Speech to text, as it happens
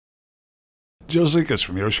Joe Zikas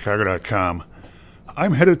from YoChicago.com.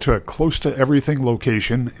 I'm headed to a close-to-everything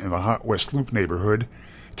location in the Hot West Loop neighborhood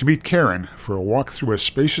to meet Karen for a walk through a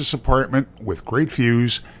spacious apartment with great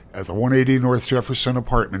views at the 180 North Jefferson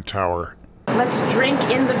apartment tower. Let's drink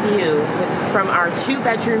in the view from our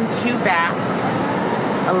 2-bedroom, 2-bath,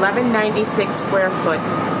 1196 square foot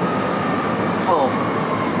home.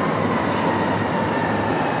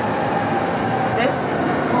 This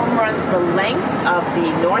home runs the length of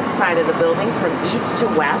the north side of the building from east to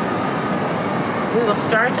west. We will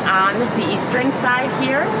start on the eastern side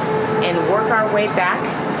here and work our way back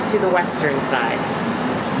to the western side.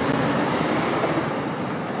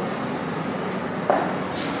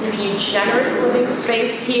 Giving you generous living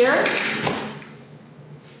space here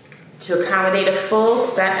to accommodate a full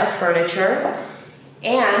set of furniture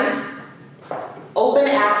and open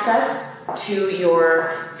access to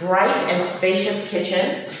your bright and spacious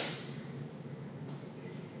kitchen.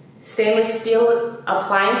 Stainless steel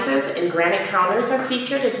appliances and granite counters are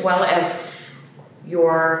featured, as well as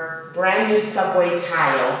your brand new subway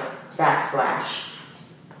tile backsplash.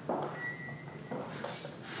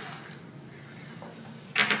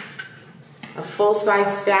 A full-size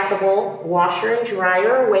stackable washer and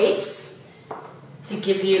dryer awaits to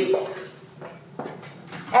give you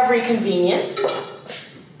every convenience.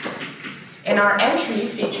 And our entry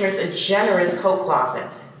features a generous coat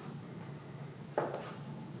closet.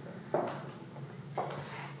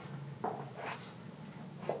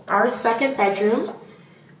 Our second bedroom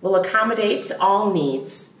will accommodate all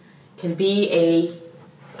needs. Can be a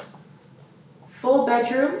full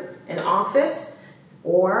bedroom, an office,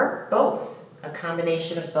 or both, a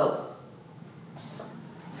combination of both.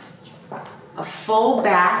 A full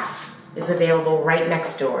bath is available right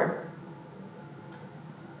next door.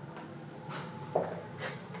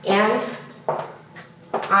 And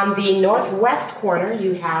on the northwest corner,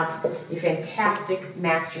 you have a fantastic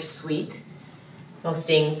master suite,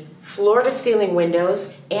 boasting floor-to-ceiling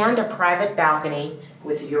windows and a private balcony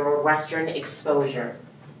with your western exposure.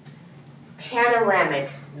 Panoramic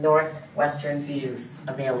northwestern views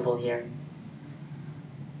available here.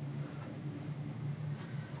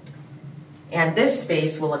 And this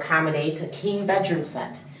space will accommodate a king bedroom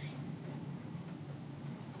set.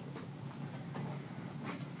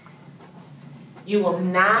 You will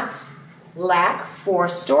not lack for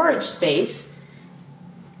storage space,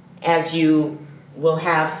 as you will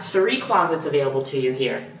have 3 closets available to you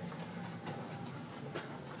here.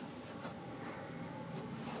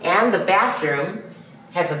 And the bathroom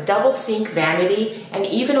has a double sink vanity and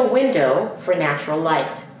even a window for natural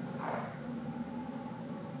light.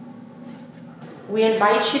 We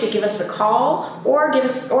invite you to give us a call or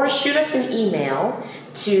shoot us an email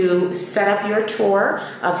to set up your tour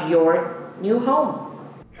of your new home.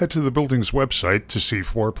 Head to the building's website to see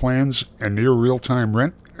floor plans and near real-time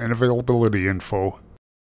rent and availability info.